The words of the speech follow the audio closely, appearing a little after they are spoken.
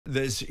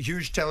there's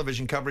huge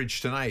television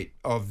coverage tonight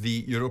of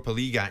the Europa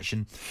League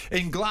action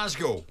in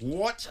Glasgow.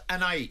 What a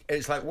night.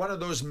 It's like one of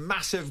those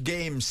massive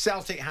games.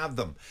 Celtic have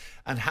them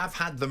and have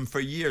had them for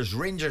years.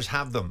 Rangers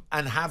have them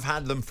and have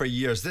had them for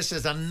years. This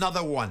is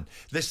another one,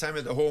 this time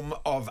at the home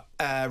of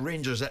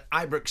Rangers at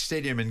Ibrox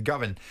Stadium in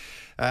Govan.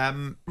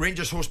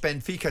 Rangers host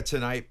Benfica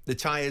tonight. The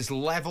tie is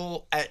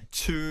level at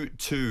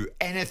 2-2.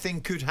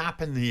 Anything could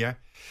happen here.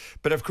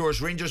 But of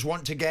course, Rangers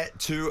want to get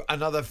to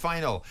another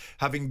final,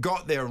 having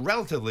got there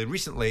relatively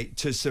recently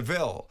to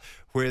Seville,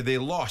 where they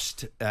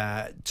lost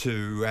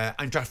to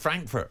Eintracht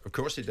Frankfurt. Of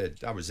course they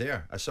did. I was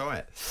there. I saw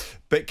it.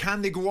 But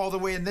can they go all the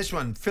way in this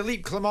one?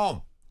 Philippe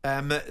Clement,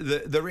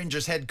 the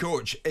Rangers head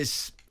coach,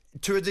 is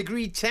to a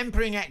degree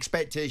tempering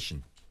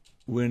expectation.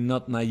 We're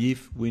not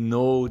naive. We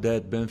know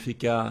that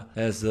Benfica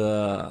has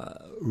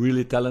a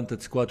really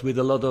talented squad with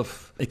a lot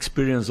of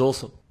experience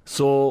also.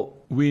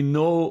 So we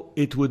know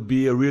it would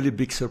be a really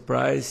big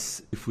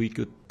surprise if we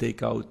could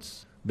take out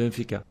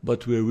Benfica.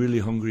 But we're really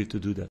hungry to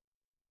do that.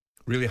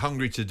 Really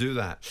hungry to do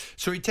that.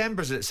 So he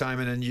tempers it,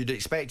 Simon, and you'd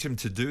expect him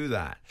to do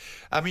that.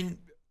 I mean,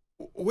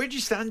 where do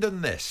you stand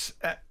on this?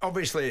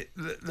 Obviously,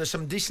 there's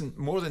some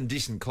more than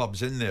decent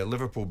clubs in there,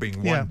 Liverpool being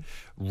one, Yeah.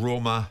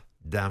 Roma,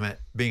 damn it,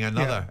 being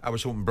another. I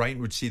was hoping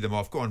Brighton would see them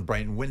off. Go on,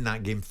 Brighton, win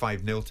that game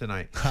 5-0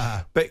 tonight.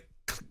 But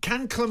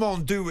can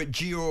Clement do what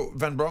Gio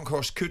van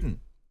Bronckhorst couldn't?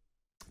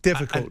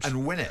 Difficult.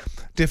 And win it?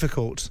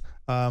 Difficult,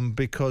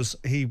 because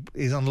he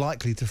is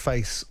unlikely to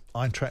face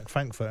Eintracht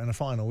Frankfurt in a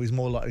final. He's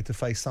more likely to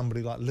face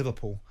somebody like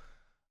Liverpool.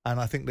 And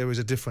I think there is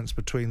a difference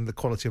between the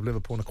quality of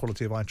Liverpool and the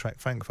quality of Eintracht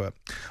Frankfurt.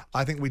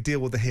 I think we deal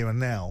with the here and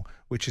now,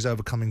 which is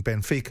overcoming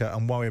Benfica,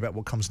 and worry about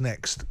what comes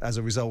next as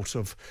a result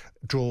of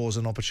draws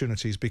and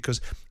opportunities, because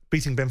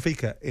beating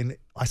Benfica in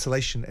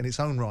isolation in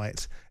its own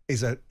right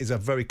is a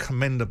very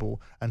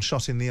commendable and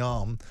shot in the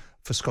arm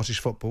for Scottish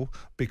football,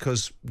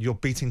 because you're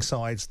beating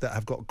sides that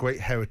have got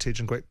great heritage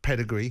and great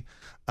pedigree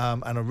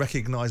and are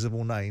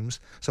recognisable names.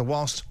 So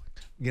whilst,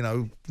 you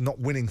know, not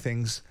winning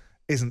things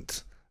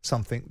isn't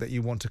something that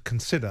you want to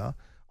consider,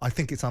 I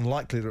think it's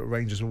unlikely that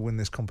Rangers will win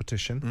this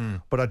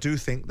competition. But I do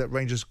think that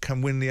Rangers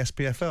can win the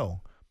SPFL,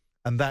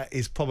 and that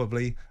is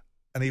probably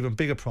an even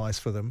bigger prize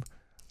for them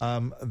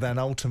than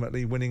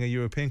ultimately winning a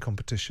European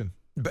competition.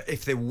 But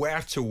if they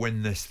were to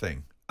win this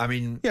thing, I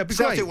mean, Celtic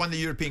great. Won the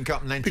European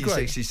Cup in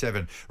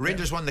 1967.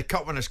 Rangers won the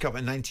Cup Winners' Cup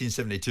in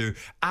 1972.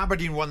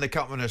 Aberdeen won the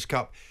Cup Winners'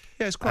 Cup.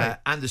 Yeah, it's great.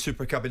 And the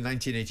Super Cup in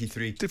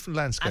 1983. Different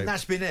landscape. And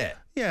that's been it.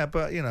 Yeah,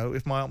 but, you know,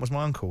 if my aunt was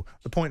my uncle.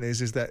 The point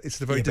is that it's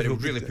the very But it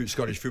difficult... would really put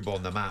Scottish football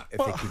on the map if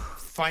they could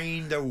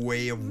find a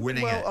way of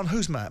winning it. Well, on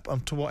whose map?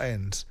 To what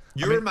end?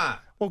 Your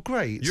map. Well,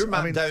 great. Your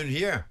map down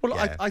here. Well,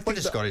 yeah. I think what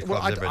does Scottish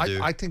clubs ever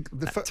do? I think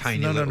the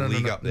tiny little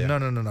league up there.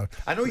 No.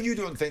 I know you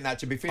don't think that,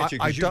 to be fair to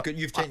you, because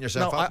you've taken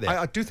yourself up there.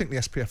 I do think the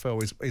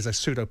SPFL is a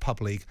pseudo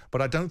pub league,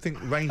 but I don't think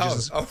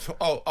Rangers.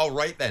 Oh,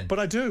 right then. But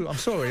I do. I'm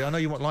sorry. I know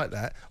you won't like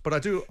that, but I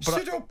do.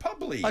 Pseudo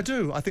pub league. I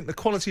do. I think the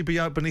quality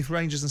beneath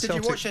Rangers and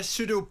Celtic. Did you watch a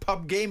pseudo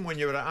pub game when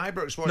you were at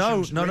Ibrox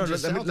watching? No.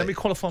 Rangers Let me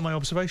qualify my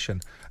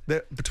observation.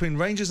 Between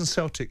Rangers and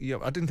Celtic,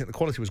 I didn't think the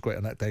quality was great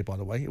on that day. By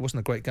the way, it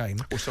wasn't a great game.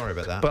 Oh, sorry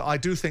about that. But I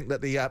do think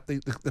that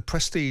the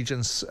prestige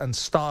and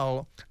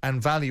style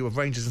and value of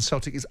Rangers and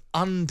Celtic is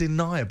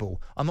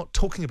undeniable. I'm not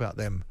talking about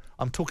them.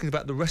 I'm talking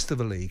about the rest of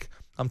the league.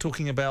 I'm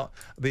talking about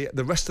the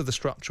rest of the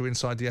structure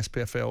inside the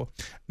SPFL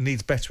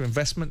needs better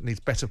investment, needs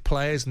better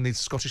players, needs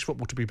Scottish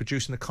football to be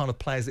producing the kind of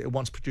players that it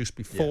once produced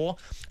before,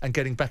 and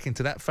getting back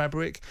into that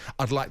fabric.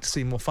 I'd like to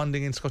see more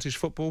funding in Scottish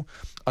football.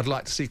 I'd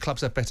like to see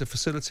clubs have better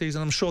facilities,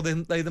 and I'm sure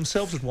they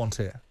themselves would want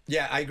it.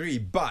 Yeah, I agree.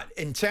 But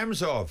in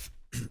terms of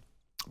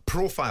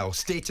profile,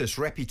 status,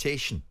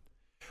 reputation,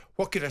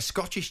 what could a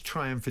Scottish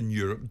triumph in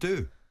Europe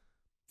do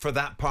for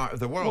that part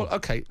of the world? Well,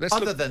 okay,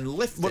 than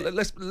lift it.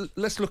 Well,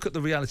 let's look at the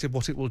reality of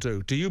what it will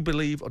do. Do you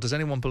believe, or does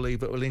anyone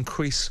believe, that it will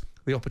increase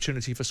the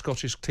opportunity for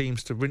Scottish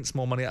teams to rinse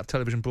more money out of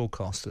television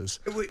broadcasters?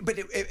 But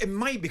it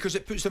might, because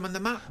it puts them on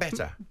the map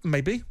better.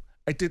 Maybe.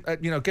 It did,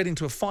 getting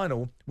to a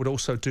final would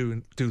also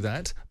do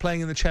that. Playing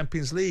in the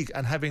Champions League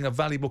and having a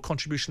valuable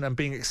contribution and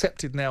being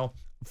accepted now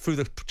through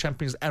the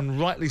Champions, and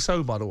rightly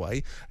so, by the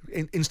way,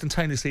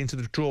 instantaneously into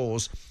the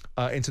draws,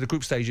 into the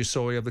group stages,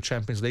 of the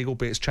Champions League,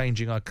 albeit it's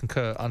changing, I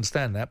concur, I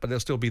understand that, but they'll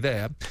still be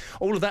there.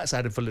 All of that's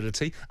added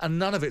validity, and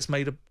none of it's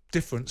made a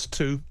difference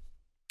to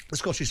the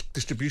Scottish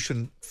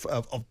distribution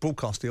of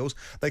broadcast deals.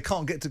 They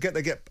get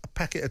a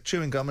packet of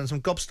chewing gum and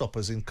some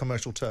gobstoppers in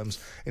commercial terms,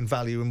 in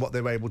value, and what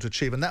they're able to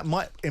achieve, and that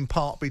might in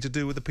part be to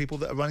do with the people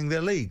that are running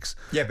their leagues.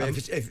 Yeah, but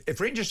if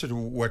Rangers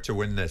were to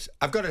win this,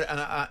 I've got to,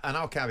 and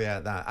I'll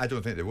caveat that, I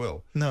don't think they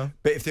will. No,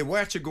 but if they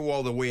were to go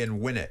all the way and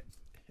win it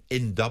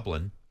in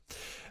Dublin,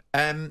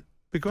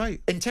 be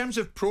great. In terms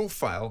of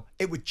profile,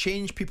 it would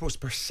change people's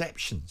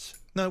perceptions.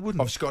 No, it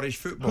wouldn't. Of Scottish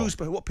football.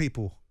 What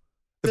people?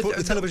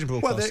 The television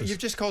broadcasters. Well, you've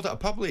just called it a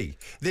pub league.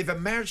 They've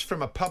emerged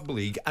from a pub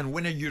league and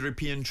win a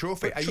European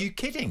trophy. Are you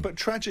kidding? But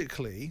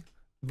tragically,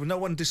 no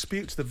one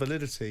disputes the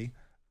validity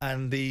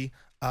and the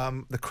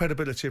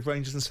credibility of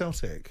Rangers and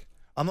Celtic.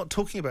 I'm not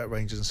talking about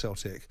Rangers and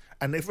Celtic.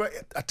 And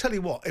I tell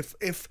you what,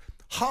 if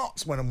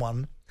Hearts went and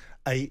won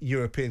a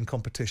European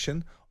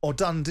competition, or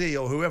Dundee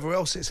or whoever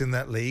else sits in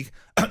that league,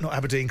 not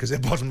Aberdeen because they're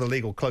bottom of the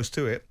league or close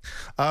to it,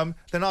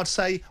 then I'd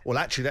say, well,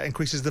 actually that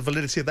increases the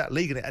validity of that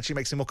league and it actually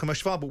makes it more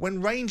commercially viable.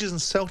 When Rangers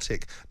and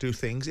Celtic do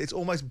things, it's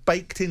almost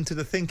baked into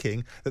the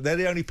thinking that they're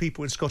the only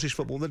people in Scottish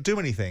football that do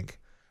anything.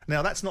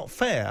 Now, that's not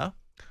fair,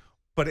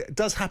 but it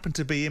does happen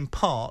to be, in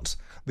part,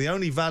 the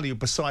only value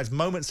besides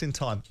moments in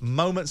time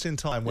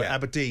where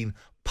Aberdeen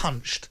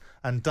punched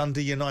and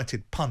Dundee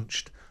United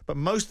punched. But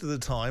most of the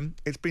time,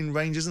 it's been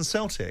Rangers and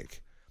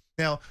Celtic.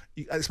 Now,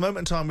 at this moment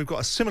in time, we've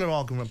got a similar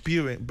argument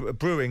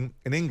brewing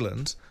in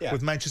England,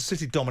 with Manchester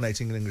City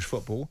dominating in English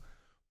football.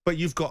 But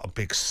you've got a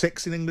big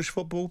six in English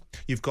football.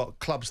 You've got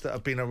clubs that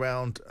have been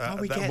around.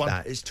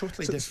 That. It's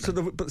totally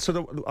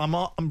different.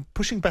 I'm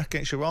pushing back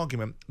against your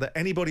argument that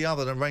anybody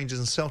other than Rangers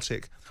and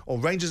Celtic, or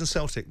Rangers and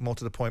Celtic, more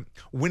to the point,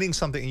 winning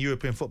something in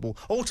European football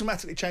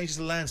automatically changes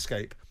the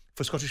landscape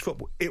for Scottish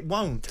football. It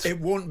won't. It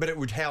won't, but it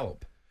would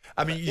help.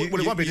 I mean, it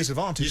won't be a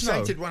disadvantage. You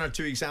cited one or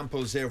two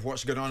examples there of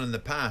what's going on in the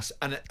past,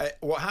 and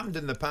what happened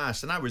in the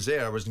past. And I was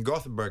there. I was in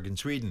Gothenburg in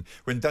Sweden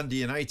when Dundee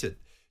United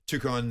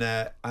took on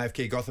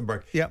IFK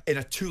Gothenburg in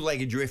a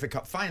two-legged UEFA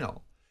Cup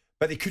final.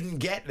 But they couldn't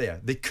get there.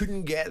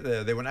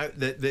 They went out.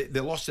 They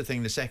lost the thing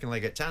in the second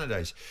leg at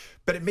Tannadice.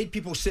 But it made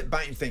people sit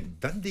back and think,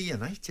 Dundee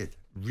United?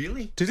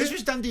 Really? This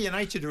was Dundee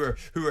United who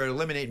were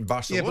eliminating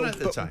Barcelona at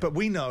the time. But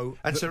we know...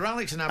 And Sir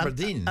Alex and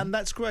Aberdeen... And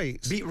that's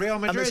great. Beat Real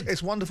Madrid. And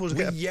it's wonderful to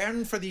get... We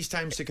yearn for these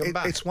times to come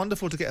back. It's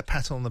wonderful to get a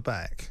pat on the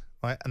back,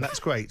 right? And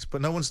that's great.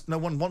 But no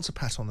one wants a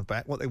pat on the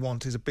back. What they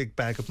want is a big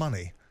bag of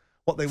money.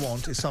 What they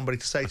want is somebody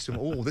to say to them,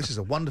 oh, this is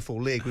a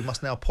wonderful league. We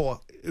must now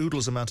pour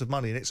oodles amount of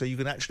money in it so you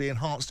can actually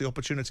enhance the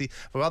opportunity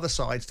for other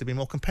sides to be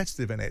more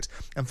competitive in it,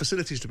 and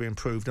facilities to be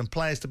improved, and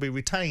players to be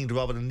retained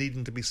rather than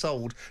needing to be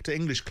sold to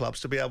English clubs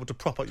to be able to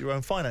prop up your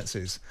own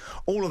finances.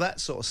 All of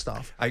that sort of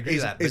stuff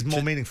is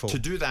more meaningful. To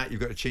do that,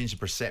 you've got to change the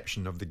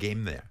perception of the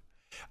game there.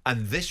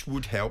 And this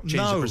would help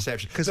change the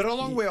perception. Because they're a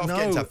long way off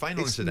getting to a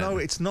final incident. No,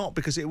 it's not,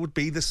 because it would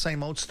be the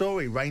same old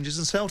story, Rangers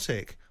and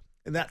Celtic.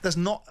 That does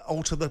not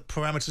alter the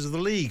parameters of the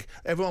league.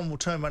 Everyone will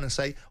turn around and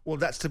say, well,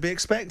 that's to be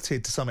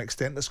expected to some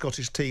extent, that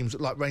Scottish teams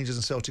like Rangers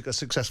and Celtic are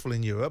successful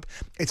in Europe.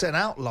 It's an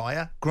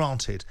outlier,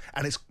 granted,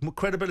 and it's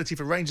credibility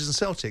for Rangers and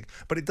Celtic,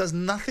 but it does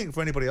nothing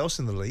for anybody else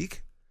in the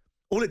league.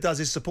 All it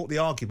does is support the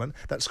argument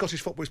that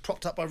Scottish football is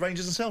propped up by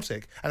Rangers and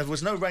Celtic. And if there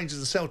was no Rangers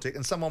and Celtic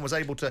and someone was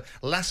able to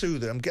lasso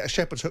them, get a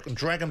shepherd's hook and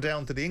drag them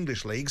down to the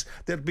English leagues,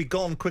 they'd be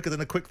gone quicker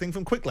than a quick thing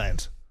from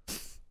Quickland.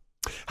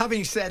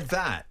 Having said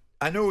that,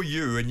 I know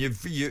you, and you've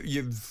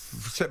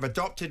sort of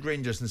adopted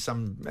Rangers in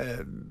some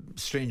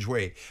strange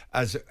way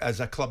as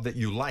a club that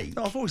you like.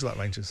 No, I've always liked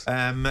Rangers.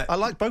 I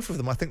like both of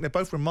them. I think they're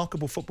both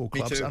remarkable football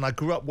clubs. And I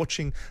grew up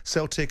watching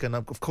Celtic, and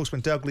of course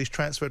when Dalglish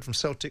transferred from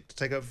Celtic to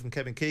take over from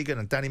Kevin Keegan,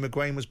 and Danny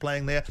McGrain was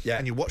playing there,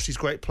 and you watch these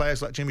great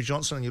players like Jimmy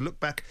Johnson, and you look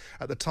back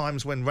at the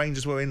times when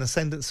Rangers were in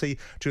ascendancy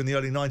during the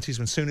early 90s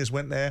when Souness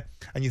went there,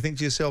 and you think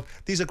to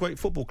yourself, these are great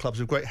football clubs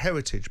with great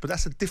heritage, but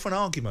that's a different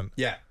argument.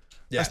 Yeah.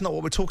 That's not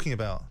what we're talking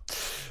about.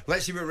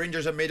 Let's see what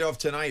Rangers are made of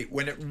tonight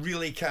when it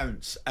really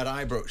counts at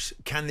Ibrox.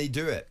 Can they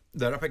do it?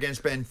 They're up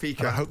against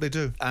Benfica. And I hope they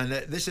do. And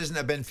this isn't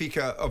a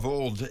Benfica of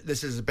old.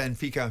 This is a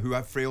Benfica who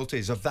have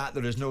frailties. Of that,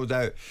 there is no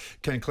doubt.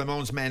 Can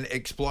Clement's men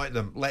exploit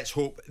them? Let's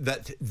hope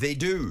that they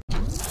do.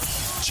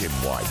 Jim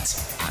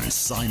White and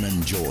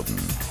Simon Jordan.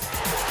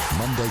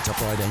 Monday to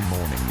Friday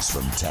mornings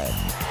from 10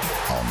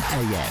 on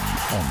AM,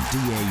 on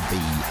DAB,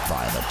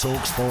 via the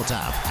TalkSPORT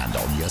app and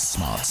on your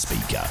smart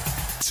speaker.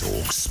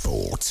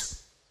 TalkSPORT.